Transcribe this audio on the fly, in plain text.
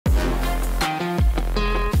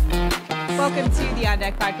Welcome to the On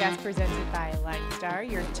Deck podcast presented by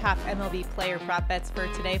LineStar, your top MLB player prop bets for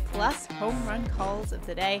today, plus home run calls of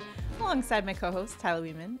the day. Alongside my co-host, Tyler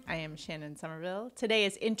Wiemann, I am Shannon Sommerville. Today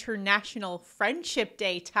is International Friendship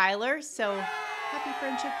Day, Tyler, so happy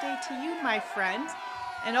Friendship Day to you, my friend.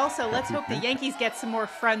 And also, let's hope the Yankees get some more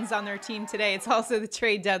friends on their team today. It's also the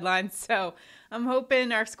trade deadline, so I'm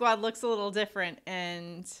hoping our squad looks a little different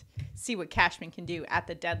and see what Cashman can do at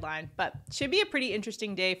the deadline. But should be a pretty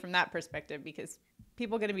interesting day from that perspective because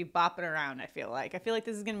people are going to be bopping around, I feel like. I feel like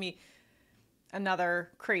this is going to be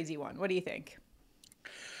another crazy one. What do you think?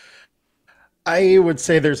 I would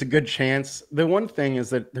say there's a good chance. The one thing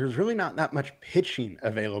is that there's really not that much pitching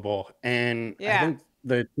available. And I think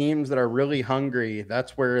the teams that are really hungry,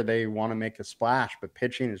 that's where they want to make a splash. But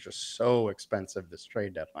pitching is just so expensive this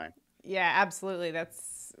trade deadline. Yeah, absolutely.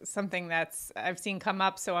 That's something that's I've seen come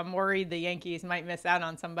up. So I'm worried the Yankees might miss out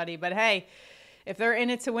on somebody. But hey, if they're in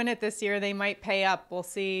it to win it this year, they might pay up. We'll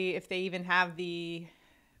see if they even have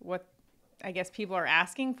what I guess people are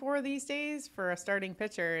asking for these days for a starting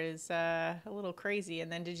pitcher is a little crazy.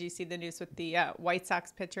 And then did you see the news with the White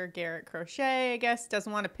Sox pitcher, Garrett Crochet, I guess,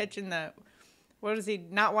 doesn't want to pitch what does he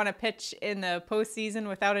not want to pitch in the postseason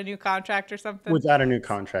without a new contract or something? Without a new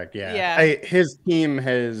contract, yeah. His team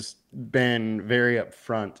has been very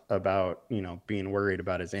upfront about, being worried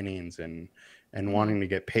about his innings and wanting to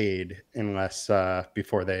get paid unless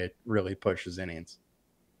before they really push his innings.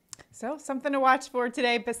 So something to watch for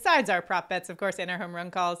today besides our prop bets, of course, and our home run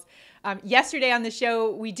calls. Yesterday on the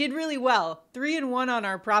show, we did really well. 3-1 on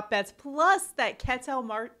our prop bets, plus that Ketel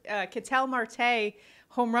Marte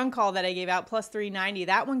home run call that I gave out, plus 390.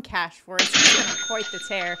 That one cashed for us. It's been quite the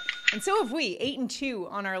tear. And so have we,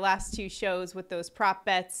 8-2 on our last two shows with those prop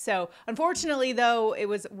bets. So unfortunately, though, it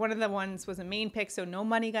was one of the ones was a main pick, so no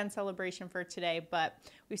money gun celebration for today. But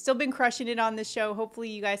we've still been crushing it on this show. Hopefully,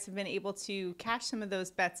 you guys have been able to cash some of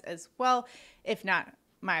those bets as well. If not,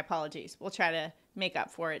 my apologies. We'll try to make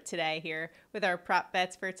up for it today here with our prop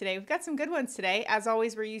bets for today. We've got some good ones today. As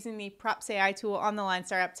always, we're using the Props AI tool on the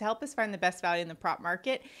LineStar app to help us find the best value in the prop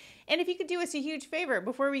market. And if you could do us a huge favor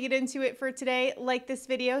before we get into it for today, like this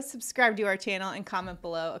video, subscribe to our channel, and comment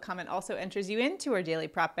below. A comment also enters you into our daily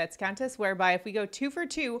prop bets contest, whereby if we go 2 for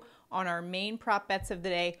 2 on our main prop bets of the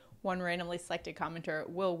day, one randomly selected commenter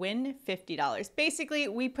will win $50. Basically,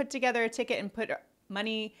 we put together a ticket and put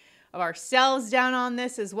money of ourselves down on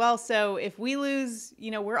this as well. So if we lose,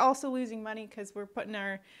 we're also losing money because we're putting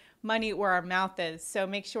our money where our mouth is. So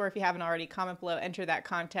make sure if you haven't already, comment below, enter that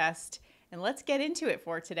contest, and let's get into it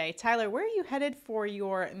for today. Tyler, where are you headed for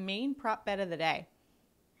your main prop bet of the day?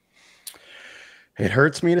 It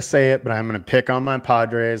hurts me to say it, but I'm going to pick on my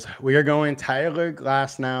Padres. We are going Tyler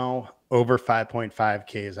Glasnow over 5.5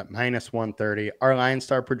 Ks at -130. Our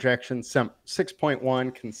LineStar projection,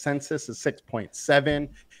 6.1. Consensus is 6.7.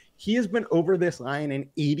 He has been over this line in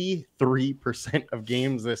 83% of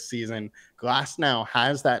games this season. Glasnow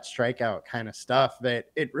has that strikeout kind of stuff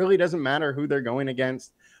that it really doesn't matter who they're going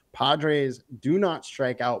against. Padres do not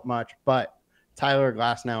strike out much, but Tyler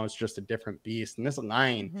Glasnow is just a different beast. And this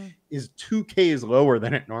line is 2 Ks lower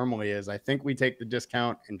than it normally is. I think we take the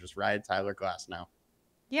discount and just ride Tyler Glasnow.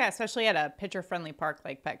 Yeah, especially at a pitcher-friendly park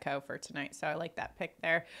like Petco for tonight. So I like that pick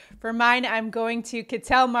there. For mine, I'm going to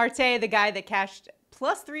Ketel Marte, the guy that cashed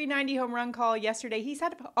plus 390 home run call yesterday. He's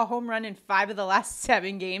had a home run in 5 of the last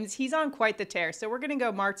 7 games. He's on quite the tear. So we're going to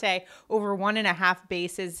go Marte over 1.5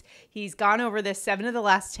 bases. He's gone over this 7 of the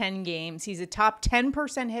last 10 games. He's a top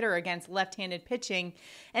 10% hitter against left-handed pitching.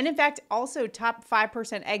 And in fact, also top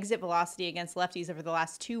 5% exit velocity against lefties over the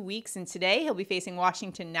last 2 weeks. And today he'll be facing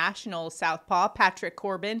Washington Nationals southpaw Patrick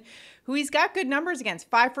Corbin, who he's got good numbers against,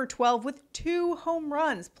 5 for 12 with 2 home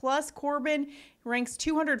runs. Plus Corbin ranks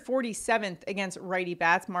 247th against righty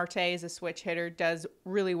bats. Marte is a switch hitter, does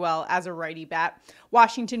really well as a righty bat.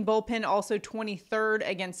 Washington bullpen also 23rd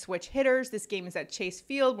against switch hitters. This game is at Chase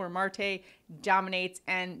Field where Marte dominates,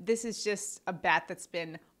 and this is just a bat that's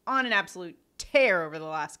been on an absolute tear over the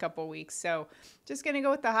last couple weeks. So just going to go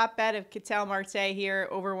with the hot bet of Ketel Marte here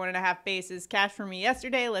over 1.5 bases. Cash for me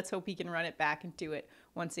yesterday. Let's hope he can run it back and do it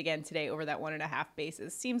once again today over that 1.5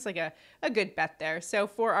 bases. Seems like a good bet there. So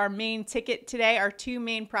for our main ticket today, our 2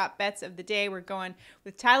 main prop bets of the day, we're going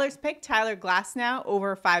with Tyler's pick, Tyler Glasnow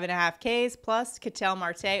over 5.5 Ks plus Ketel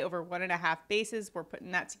Marte over 1.5 bases. We're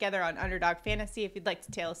putting that together on Underdog Fantasy if you'd like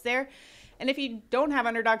to tail us there. And if you don't have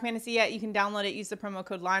Underdog Fantasy yet, you can download it, use the promo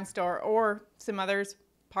code LineStar or some others,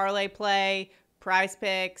 ParlayPlay,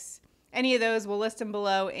 PrizePicks, Any of those, we'll list them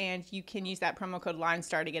below, and you can use that promo code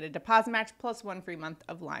LineStar to get a deposit match plus 1 free month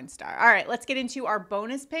of LineStar. All right, let's get into our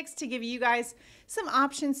bonus picks to give you guys some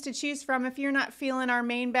options to choose from. If you're not feeling our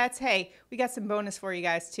main bets, hey, we got some bonus for you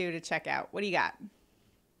guys too to check out. What do you got?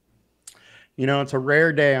 You know, it's a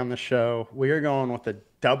rare day on the show. We are going with a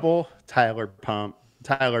double Tyler bump.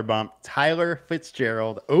 Tyler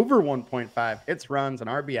Fitzgerald over 1.5 hits, runs, and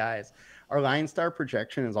RBIs. Our LineStar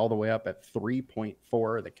projection is all the way up at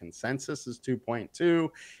 3.4. The consensus is 2.2.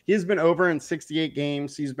 He's been over in 68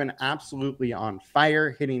 games. He's been absolutely on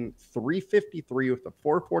fire, hitting 353 with a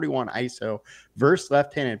 441 ISO versus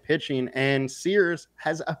left-handed pitching. And Sears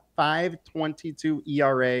has a 5.22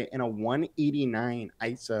 ERA and a 189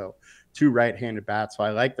 ISO to right-handed bats. So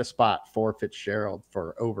I like the spot for Fitzgerald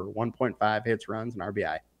for over 1.5 hits, runs, and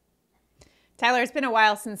RBI. Tyler, it's been a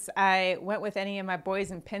while since I went with any of my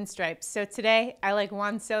boys in pinstripes. So today, I like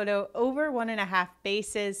Juan Soto over 1.5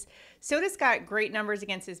 bases. Soto's got great numbers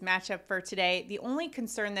against his matchup for today. The only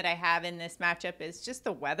concern that I have in this matchup is just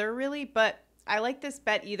the weather, really. But I like this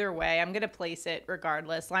bet either way. I'm going to place it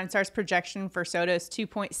regardless. LineStar's projection for Soto is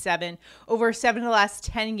 2.7 over 7 of the last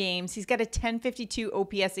 10 games. He's got a 10.52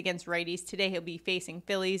 OPS against righties. Today, he'll be facing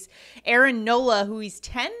Phillies. Aaron Nola, who he's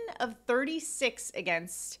 10 of 36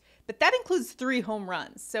 against, but that includes 3 home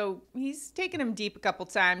runs. So he's taken him deep a couple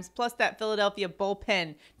times. Plus that Philadelphia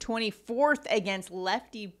bullpen, 24th against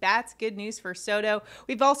lefty bats. Good news for Soto.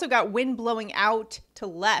 We've also got wind blowing out to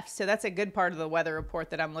left. So that's a good part of the weather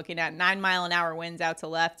report that I'm looking at. 9-mile-an-hour winds out to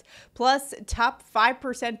left. Plus top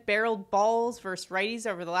 5% barreled balls versus righties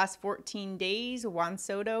over the last 14 days. Juan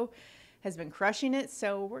Soto has been crushing it,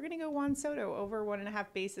 so we're going to go Juan Soto over 1.5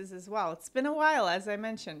 bases as well. It's been a while, as I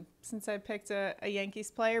mentioned, since I picked a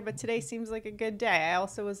Yankees player, but today seems like a good day. I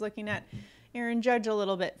also was looking at Aaron Judge a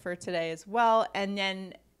little bit for today as well. And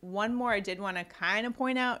then one more I did want to kind of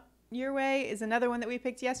point out your way is another one that we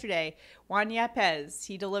picked yesterday, Juan Yepez.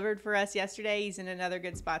 He delivered for us yesterday. He's in another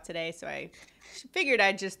good spot today, so I figured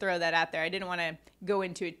I'd just throw that out there. I didn't want to go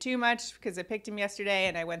into it too much because I picked him yesterday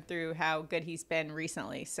and I went through how good he's been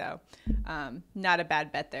recently. So not a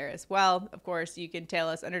bad bet there as well. Of course, you can tail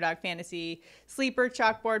us Underdog Fantasy, Sleeper,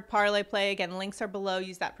 Chalkboard, ParlayPlay. Again, links are below.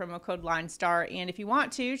 Use that promo code LineStar. And if you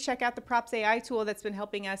want to, check out the Props AI tool that's been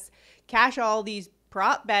helping us cash all these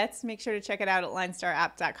prop bets. Make sure to check it out at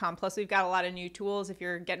linestarapp.com. Plus, we've got a lot of new tools. If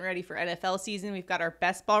you're getting ready for NFL season, we've got our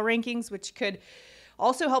best ball rankings, which could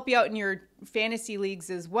also help you out in your fantasy leagues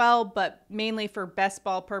as well, but mainly for best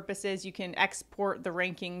ball purposes. You can export the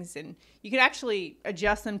rankings and you can actually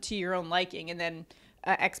adjust them to your own liking and then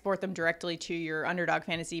export them directly to your Underdog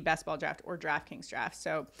Fantasy Best Ball Draft or DraftKings Draft.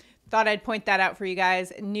 So thought I'd point that out for you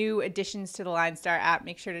guys. New additions to the LineStar app.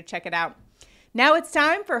 Make sure to check it out. Now it's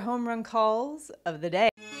time for home run calls of the day.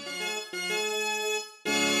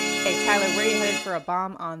 Hey, Tyler, where are you headed for a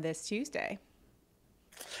bomb on this Tuesday?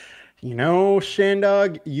 You know,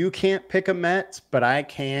 Shandog, you can't pick a Mets, but I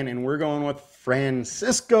can, and we're going with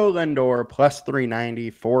Francisco Lindor plus 390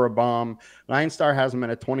 for a bomb. LineStar has him at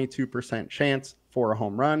a 22% chance for a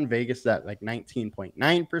home run. Vegas is at like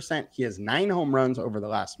 19.9%. He has 9 home runs over the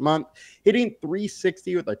last month, hitting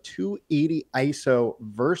 360 with a 280 ISO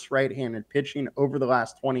versus right-handed pitching over the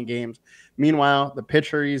last 20 games. Meanwhile, the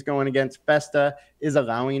pitcher he's going against, Festa, is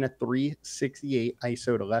allowing a 368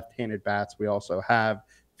 ISO to left-handed bats. We also have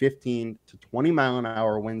 15 to 20 mile an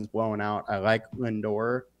hour winds blowing out. I like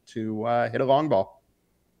Lindor to hit a long ball.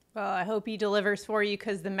 Well, I hope he delivers for you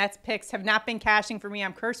because the Mets picks have not been cashing for me.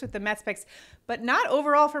 I'm cursed with the Mets picks, but not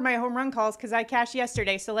overall for my home run calls because I cashed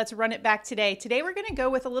yesterday. So let's run it back today. Today, we're going to go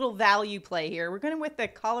with a little value play here. We're going with the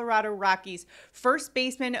Colorado Rockies first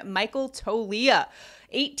baseman, Michael Toglia.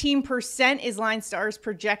 18% is LineStar's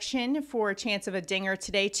projection for a chance of a dinger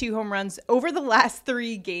today. 2 home runs over the last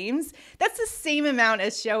 3 games. That's the same amount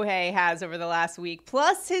as Shohei has over the last week.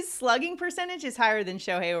 Plus, his slugging percentage is higher than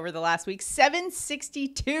Shohei over the last week.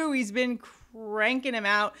 762. He's been cranking him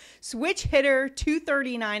out. Switch hitter,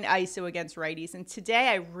 239 ISO against righties. And today,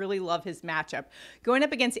 I really love his matchup. Going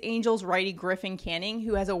up against Angels righty Griffin Canning,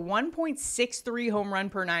 who has a 1.63 home run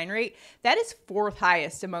per 9 rate. That is 4th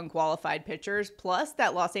highest among qualified pitchers. Plus,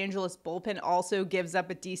 that Los Angeles bullpen also gives up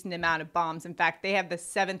a decent amount of bombs. In fact, they have the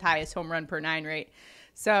 7th highest home run per 9 rate.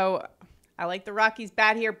 So I like the Rockies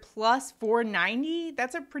bat here, plus 490.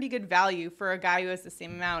 That's a pretty good value for a guy who has the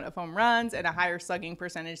same amount of home runs and a higher slugging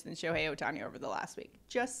percentage than Shohei Ohtani over the last week.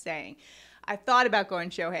 Just saying. I thought about going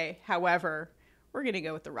Shohei. However, we're going to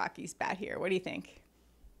go with the Rockies bat here. What do you think?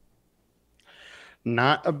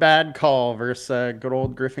 Not a bad call versus good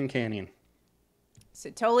old Griffin Canyon. So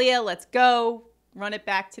Toglia, let's go. run it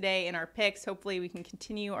back today in our picks. Hopefully we can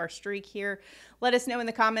continue our streak here. Let us know in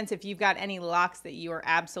the comments if you've got any locks that you are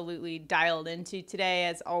absolutely dialed into today.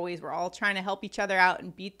 As always, we're all trying to help each other out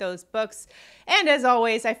and beat those books. And as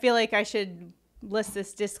always, I feel like I should list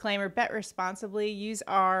this disclaimer: bet responsibly, use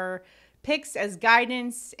our picks as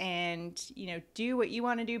guidance, and do what you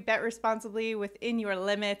want to do. Bet responsibly within your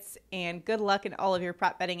limits, and good luck in all of your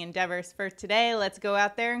prop betting endeavors. For today, let's go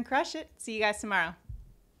out there and crush it. See you guys tomorrow.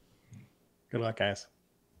 Good luck, guys.